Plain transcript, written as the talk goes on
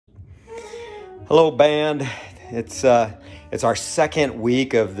Hello, band. It's our second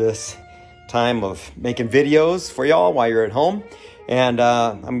week of this time of making videos for y'all while you're at home, and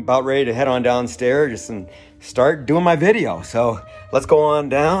I'm about ready to head on downstairs and start doing my video. So let's go on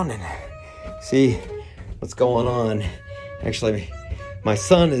down and see what's going on. Actually, my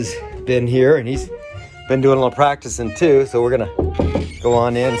son has been here and he's been doing a little practicing too. So we're gonna go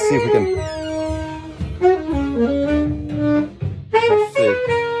on in and see if we can. Let's see.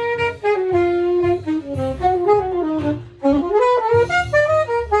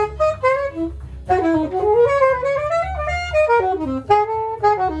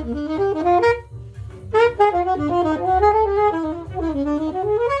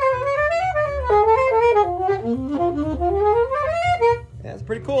 That's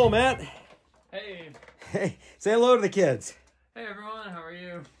pretty cool, Matt. Hey. Hey, say hello to the kids. Hey everyone, how are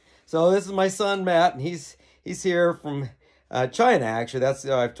you? So this is my son Matt, and he's here from China. Actually, that's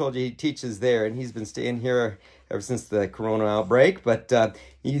I've told you he teaches there, and he's been staying here ever since the corona outbreak. But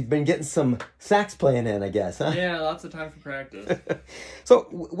he's been getting some sax playing in, I guess, huh? Yeah, lots of time for practice. So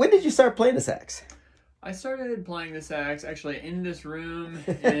when did you start playing the sax? I started playing the sax actually in this room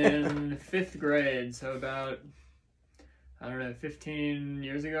in 5th grade, so about, I don't know, 15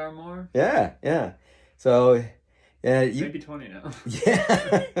 years ago or more? Yeah. So, Maybe 20 now.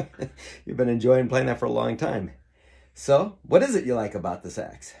 Yeah. You've been enjoying playing that for a long time. So, what is it you like about the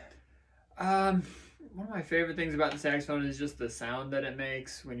sax? One of my favorite things about the saxophone is just the sound that it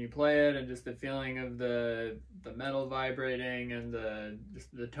makes when you play it, and just the feeling of the metal vibrating, and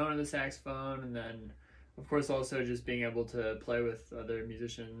just the tone of the saxophone, and then of course also just being able to play with other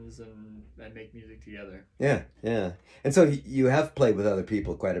musicians and make music together. Yeah. And so you have played with other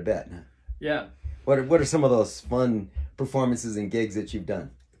people quite a bit. Yeah. What are some of those fun performances and gigs that you've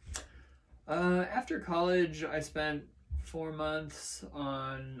done? After college, I spent 4 months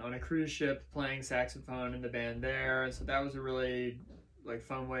on a cruise ship playing saxophone in the band there, so that was a really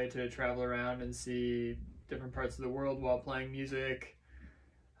fun way to travel around and see different parts of the world while playing music.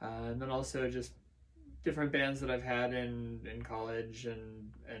 And then also just different bands that I've had in college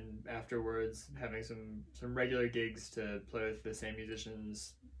and afterwards, having some regular gigs to play with the same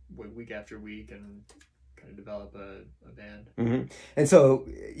musicians week after week and kind of develop a band. Mm-hmm. And so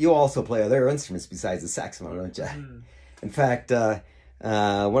you also play other instruments besides the saxophone, don't you? Mm. In fact,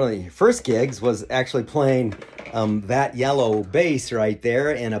 one of the first gigs was actually playing that yellow bass right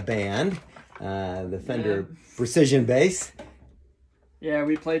there in a band, the Fender Precision bass. Yeah,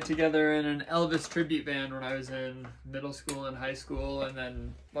 we played together in an Elvis tribute band when I was in middle school and high school, and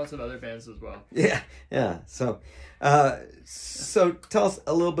then lots of other bands as well. Yeah. So tell us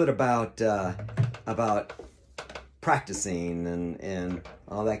a little bit about practicing and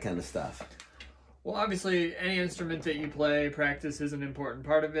all that kind of stuff. Well, obviously, any instrument that you play, practice is an important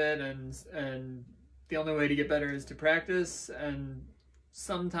part of it, and the only way to get better is to practice, and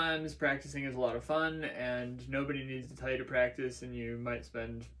sometimes practicing is a lot of fun, and nobody needs to tell you to practice, and you might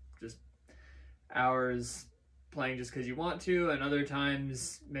spend just hours playing just because you want to, and other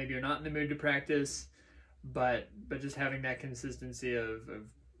times maybe you're not in the mood to practice, but just having that consistency of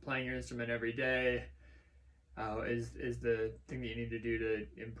playing your instrument every day is the thing that you need to do to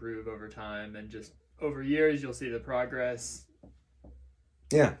improve over time, and just over years you'll see the progress.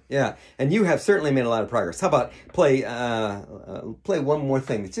 Yeah, and you have certainly made a lot of progress. How about play one more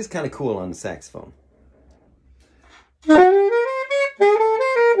thing that's just kind of cool on the saxophone?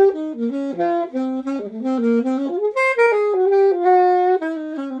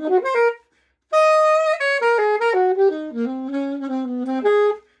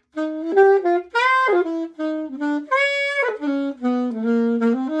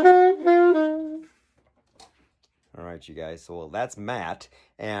 All right, you guys. So that's Matt,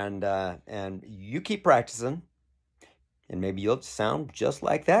 and you keep practicing, and maybe you'll sound just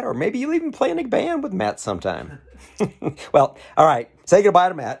like that, or maybe you'll even play in a band with Matt sometime. Well, all right. Say goodbye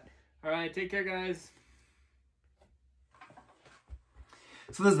to Matt. All right, take care, guys.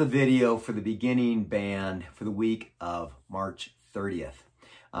 So this is the video for the beginning band for the week of March 30th.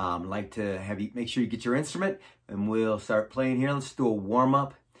 I'd like to have you make sure you get your instrument, and we'll start playing here. Let's do a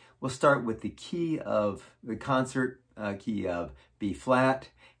warm-up. We'll start with the key of the concert, key of B flat,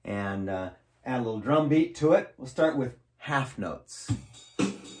 and add a little drum beat to it. We'll start with half notes. So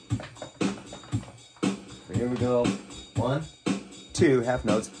here we go. 1, 2, half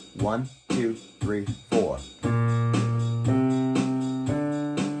notes. 1, 2, 3, 4.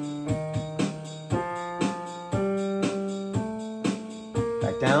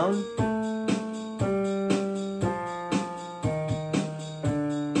 Back down.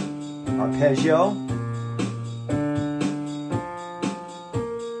 Arpeggio.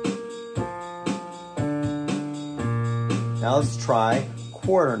 Now let's try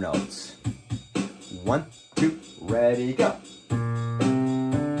quarter notes. 1, 2, ready, go.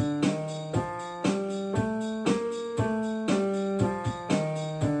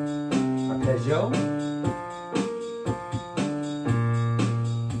 Arpeggio.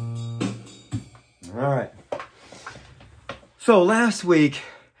 All right. So last week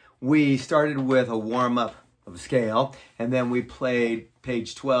we started with a warm-up of a scale, and then we played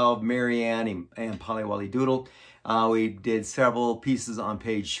page 12, Marianne and Polly Wolly Doodle. We did several pieces on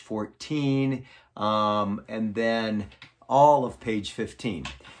page 14, and then all of page 15.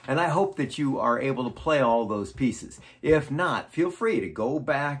 And I hope that you are able to play all those pieces. If not, feel free to go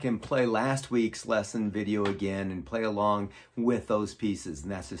back and play last week's lesson video again and play along with those pieces,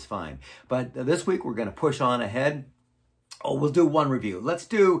 and that's just fine. But this week we're going to push on ahead. Oh, we'll do one review. Let's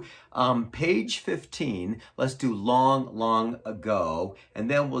do page 15. Let's do Long, Long Ago, and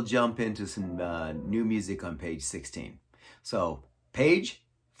then we'll jump into some new music on page 16. So, page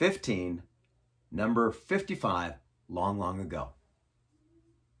 15, number 55, Long, Long Ago.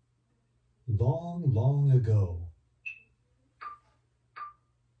 Long, long ago.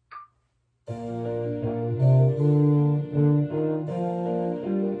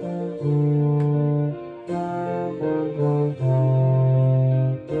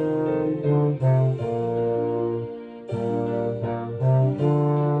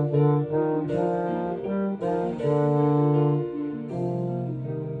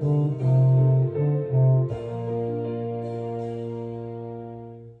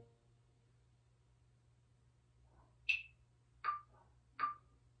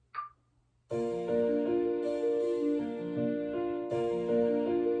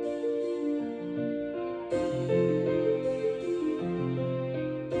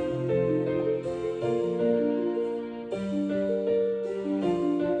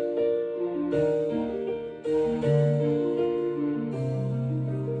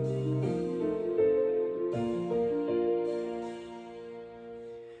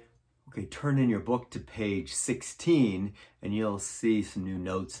 Okay, turn in your book to page 16 and you'll see some new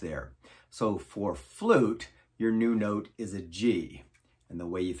notes there. So for flute, your new note is a G. And the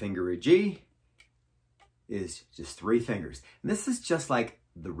way you finger a G is just 3 fingers. And this is just like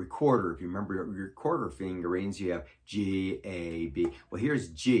the recorder. If you remember your recorder fingerings, you have G, A, B. Well, here's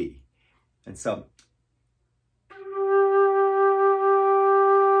G. And so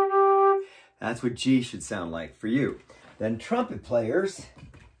that's what G should sound like for you. Then trumpet players,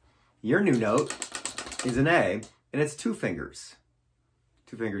 your new note is an A, and it's 2 fingers.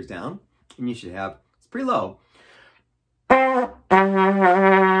 2 fingers down, and you should have, it's pretty low.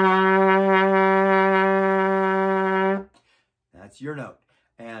 That's your note.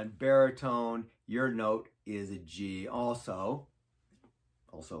 And baritone, your note is a G also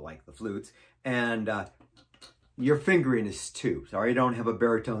like the flutes. And your fingering is 2. Sorry, I don't have a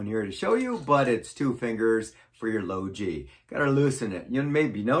baritone here to show you, but it's 2 fingers for your low G. Gotta loosen it. You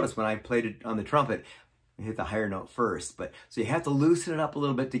maybe notice when I played it on the trumpet, I hit the higher note first. But so you have to loosen it up a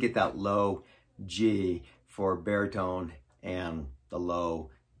little bit to get that low G for baritone and the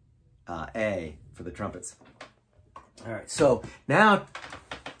low A for the trumpets. All right, so now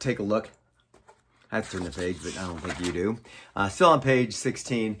take a look. I have to turn the page, but I don't think you do. Still on page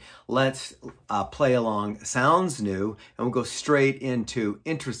 16, let's play along Sounds New, and we'll go straight into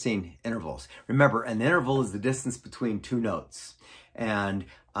interesting intervals. Remember, an interval is the distance between 2 notes. And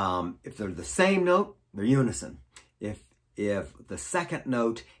if they're the same note, they're unison. If the second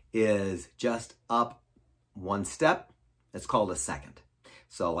note is just up 1 step, it's called a second.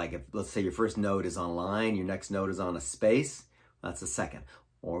 So like if, let's say your first note is on line, your next note is on a space, that's a second.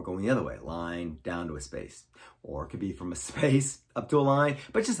 Or going the other way, line down to a space. Or it could be from a space up to a line,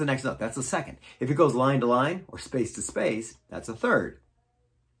 but just the next note, that's a second. If it goes line to line or space to space, that's a third.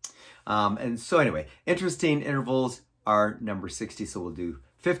 And so anyway, interesting intervals are number 60, so we'll do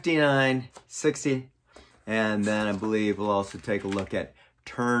 59, 60, and then I believe we'll also take a look at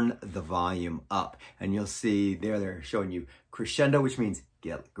turn the volume up. And you'll see there they're showing you crescendo, which means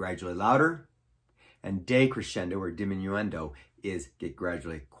get gradually louder, and decrescendo or diminuendo is get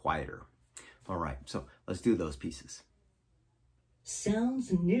gradually quieter. All right, so let's do those pieces.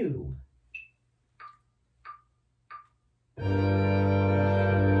 Sounds New.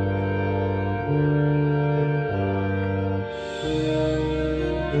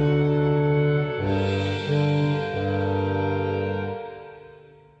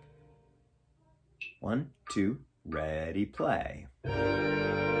 One, two, ready, play.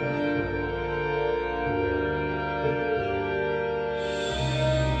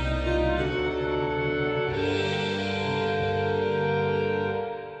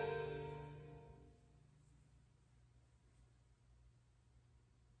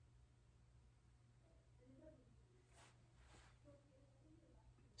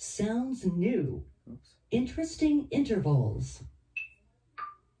 Sounds new. Oops. Interesting intervals.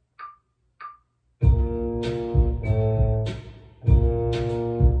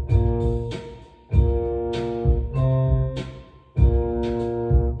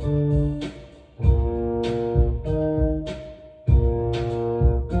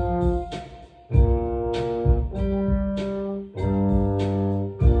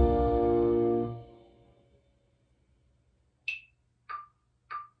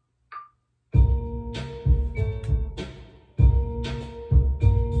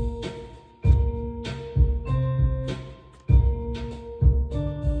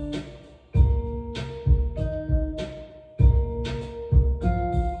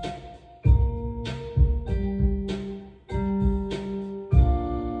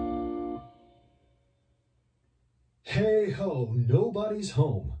 Hey ho, nobody's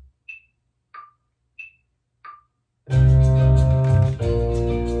home.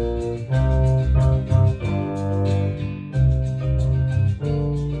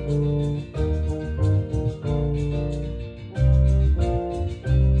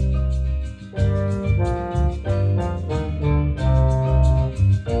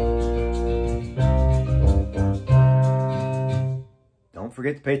 Don't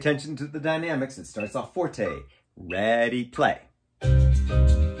forget to pay attention to the dynamics. It starts off forte. Ready, play.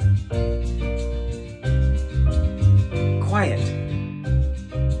 Quiet.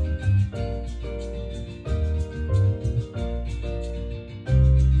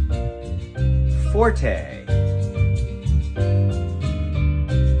 Forte.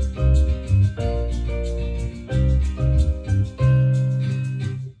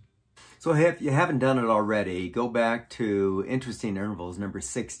 So if you haven't done it already, go back to Interesting Intervals, number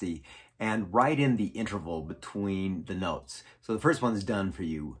 60, and write in the interval between the notes. So the first one's done for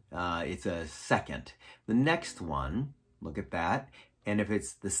you. It's a second. The next one, look at that, and if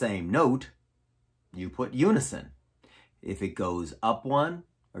it's the same note, you put unison. If it goes up one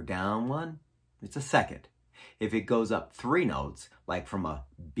or down one, it's a second. If it goes up 3 notes, like from a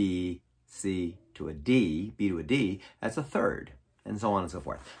B, C to a D, B to a D, that's a third, and so on and so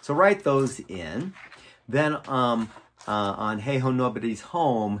forth. So write those in. Then on Hey Ho Nobody's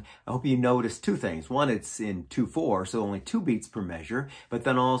Home, I hope you notice 2 things. One, it's in 2/4, so only 2 beats per measure, but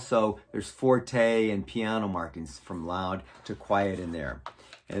then also there's forte and piano markings from loud to quiet in there.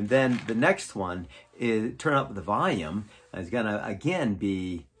 And then the next one is turn up the volume. It's gonna again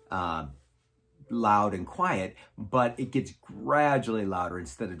be loud and quiet, but it gets gradually louder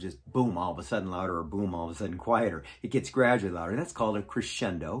instead of just boom, all of a sudden louder, or boom, all of a sudden quieter. It gets gradually louder. That's called a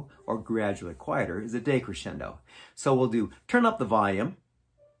crescendo, or gradually quieter is a decrescendo. So we'll do turn up the volume,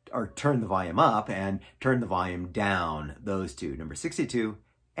 or turn the volume up, and turn the volume down, those 2, number 62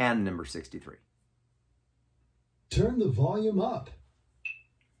 and number 63. Turn the volume up.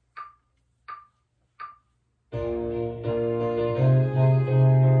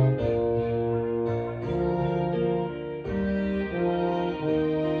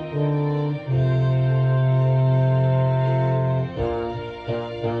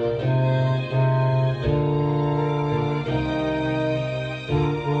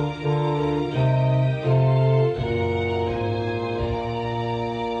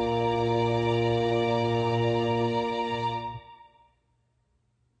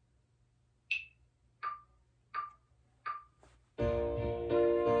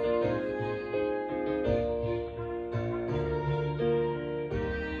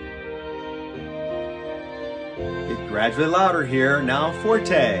 Get gradually louder here. Now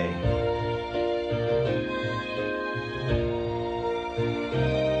forte.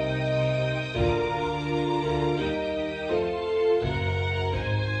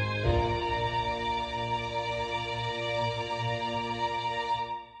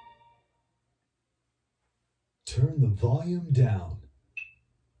 Turn the volume down.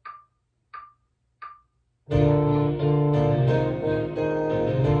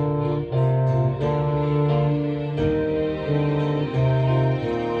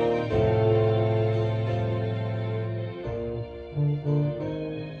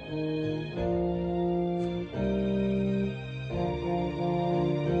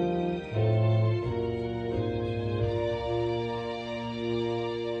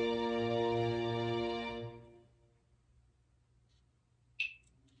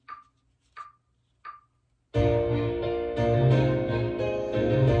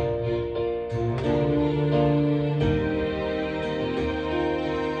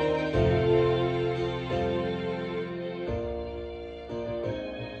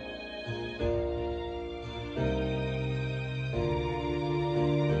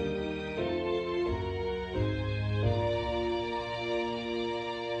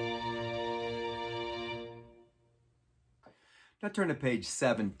 to turn to page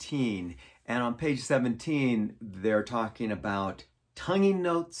 17. And on page 17, they're talking about tonguing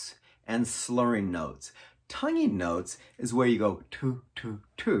notes and slurring notes. Tonguing notes is where you go tu, tu,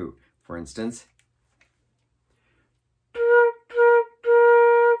 tu. For instance,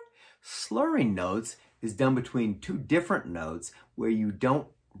 slurring notes is done between two different notes where you don't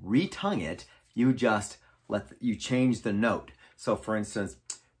retongue it, you just you change the note. So for instance,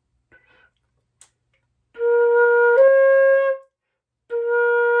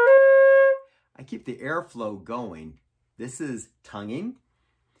 I keep the airflow going. This is tonguing.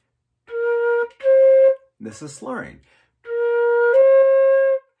 This is slurring.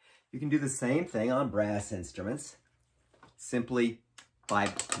 You can do the same thing on brass instruments, simply by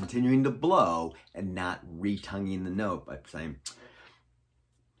continuing to blow and not retonguing the note by saying.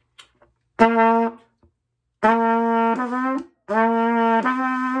 I'm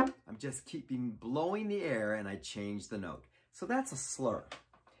just blowing the air and I change the note. So that's a slur.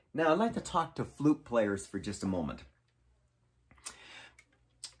 Now I'd like to talk to flute players for just a moment.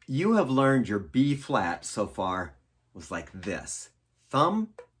 You have learned your B flat so far was like this. Thumb,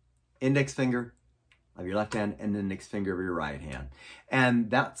 index finger of your left hand, and index finger of your right hand. And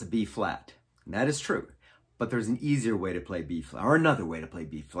that's a B flat. And that is true. But there's an easier way to play B flat, or another way to play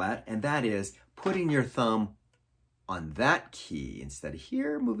B flat, and that is putting your thumb on that key instead of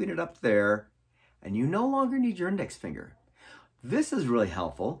here, moving it up there, and you no longer need your index finger. This is really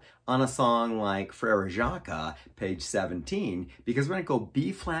helpful on a song like Frere Jacques, page 17, because we're going to go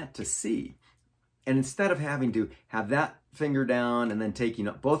B flat to C. And instead of having to have that finger down and then taking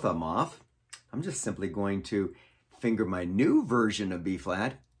both of them off, I'm just simply going to finger my new version of B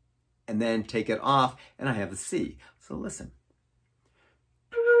flat and then take it off, and I have the C. So listen.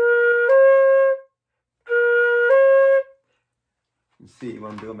 You see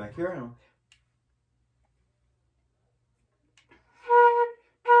what I'm doing back here?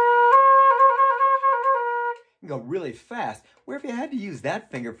 You go really fast. Where if you had to use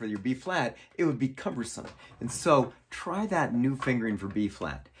that finger for your B flat, it would be cumbersome. And so try that new fingering for B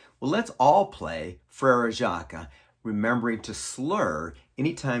flat. Well, let's all play Frere Jacques, remembering to slur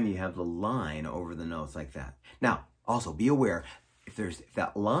anytime you have the line over the notes like that. Now, also be aware, if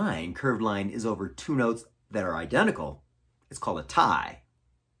that line, curved line, is over two notes that are identical, it's called a tie.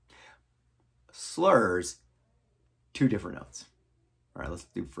 Slurs, two different notes. All right, let's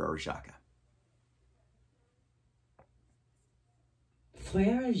do Frere Jacques.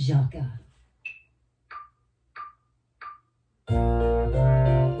 Frere Jacques.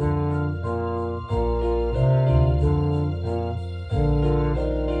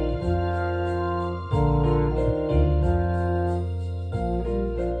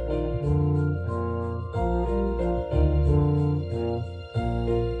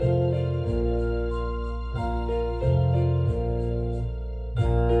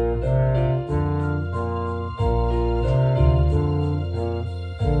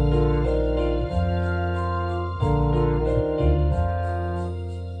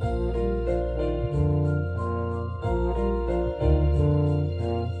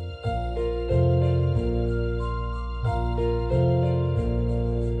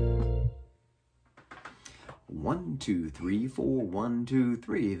 One, two, three, four, 1, 2,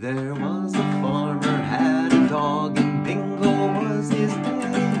 3. There was a farmer, had a dog, and Bingo was his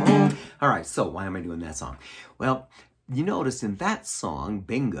name. Oh. All right, so why am I doing that song? Well, you notice in that song,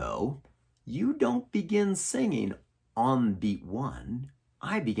 Bingo, you don't begin singing on beat 1.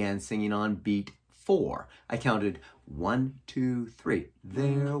 I began singing on beat 4. I counted 1, 2, 3.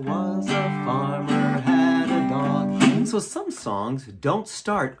 There was a farmer, had a dog. So some songs don't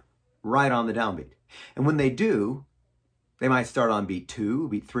start right on the downbeat. And when they do, they might start on beat 2,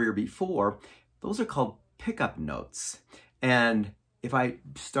 beat 3, or beat 4. Those are called pickup notes. And if I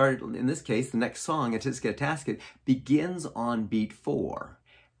start, in this case, the next song, A Tisket a Tasket, begins on beat 4.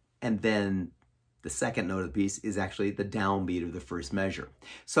 And then the second note of the piece is actually the downbeat of the first measure.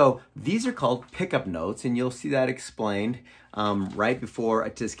 So these are called pickup notes, and you'll see that explained right before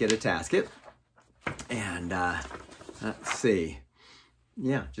A Tisket a Tasket. And let's see.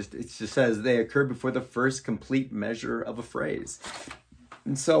 Yeah, it just says they occur before the first complete measure of a phrase.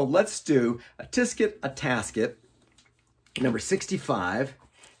 And so let's do A Tisket a Tasket, number 65,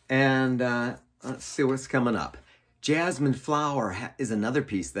 and let's see what's coming up. Jasmine Flower is another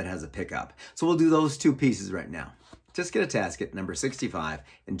piece that has a pickup. So we'll do those two pieces right now. Tisket a Tasket, number 65,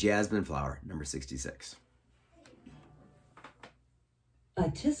 and Jasmine Flower, number 66. A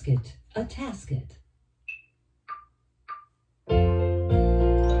Tisket a Tasket.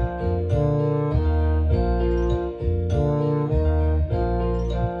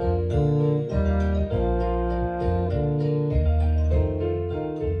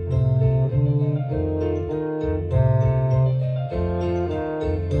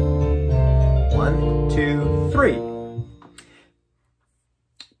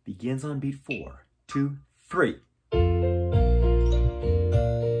 begins on beat 4, 2, 3.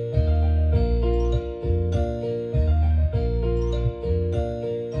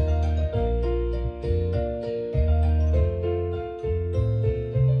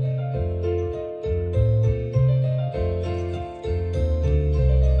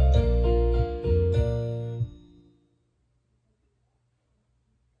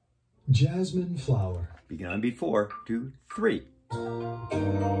 Jasmine flower. Begin on beat 4, 2, 3.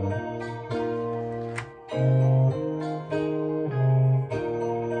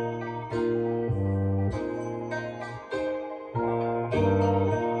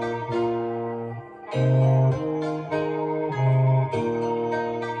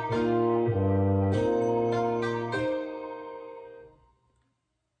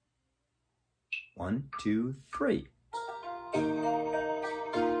 One, two, three.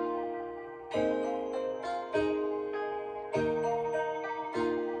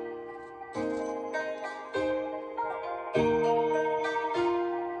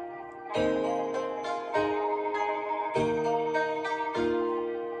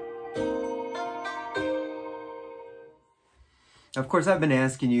 Of course, I've been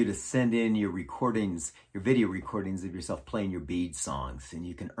asking you to send in your recordings, your video recordings of yourself playing your bead songs, and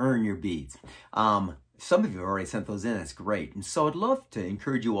you can earn your beads. Some of you have already sent those in. That's great. And so I'd love to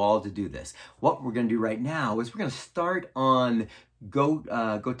encourage you all to do this. What we're going to do right now is we're going to start on Go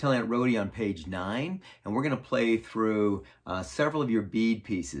Tell Aunt Rhody on page 9, and we're going to play through several of your bead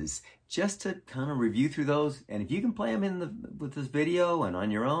pieces just to kind of review through those. And if you can play them in with this video and on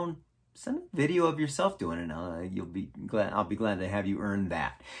your own, send a video of yourself doing it. I'll be glad to have you earn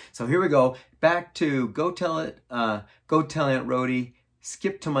that. So here we go. Back to Go Tell Aunt Rhody,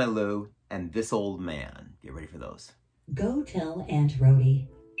 Skip to My Lou, and This Old Man. Get ready for those. Go Tell Aunt Rhody.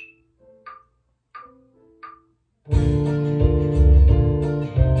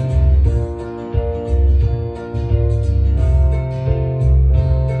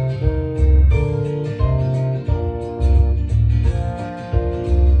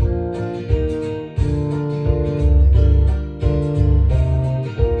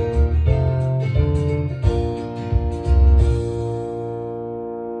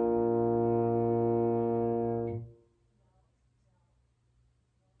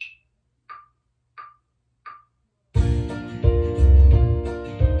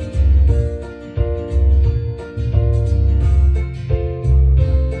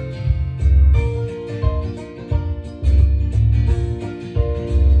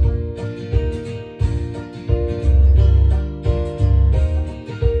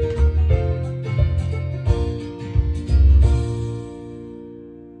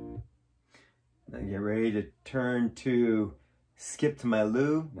 Turn to Skip to My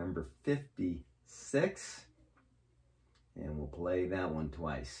Lou, number 56, and we'll play that one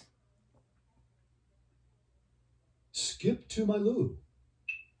twice. Skip to My Lou.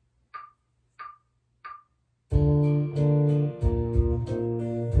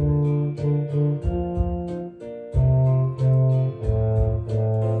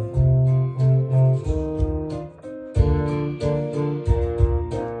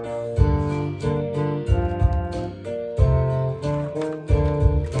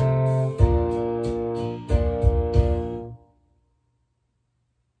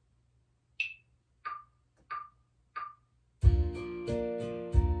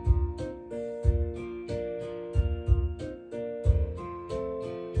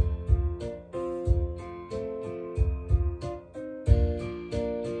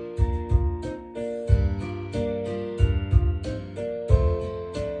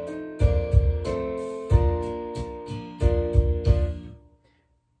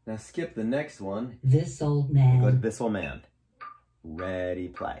 Now skip the next one. This Old Man. Go to This Old Man. Ready,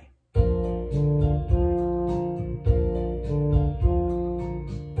 play.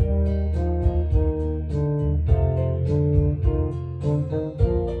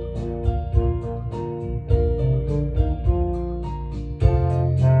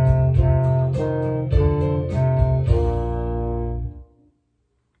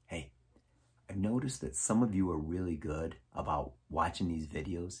 That some of you are really good about watching these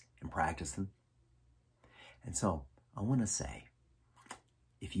videos and practicing. And so I want to say,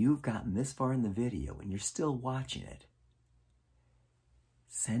 if you've gotten this far in the video and you're still watching it,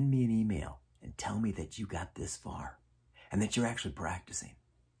 send me an email and tell me that you got this far and that you're actually practicing.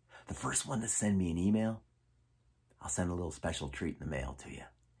 The first one to send me an email, I'll send a little special treat in the mail to you.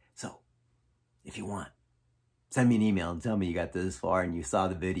 So if you want, send me an email and tell me you got this far and you saw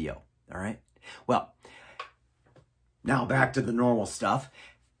the video. All right? Well, now back to the normal stuff.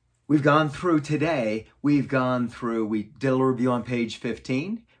 We've gone through today, we did a review on page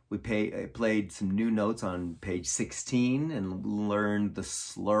 15. We played some new notes on page 16 and learned the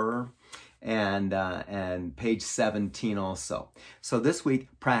slur, and page 17 also. So this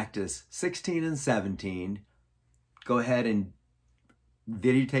week, practice 16 and 17. Go ahead and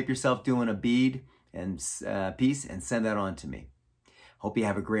videotape yourself doing a bead and piece and send that on to me. Hope you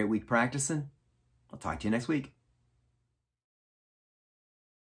have a great week practicing. I'll talk to you next week.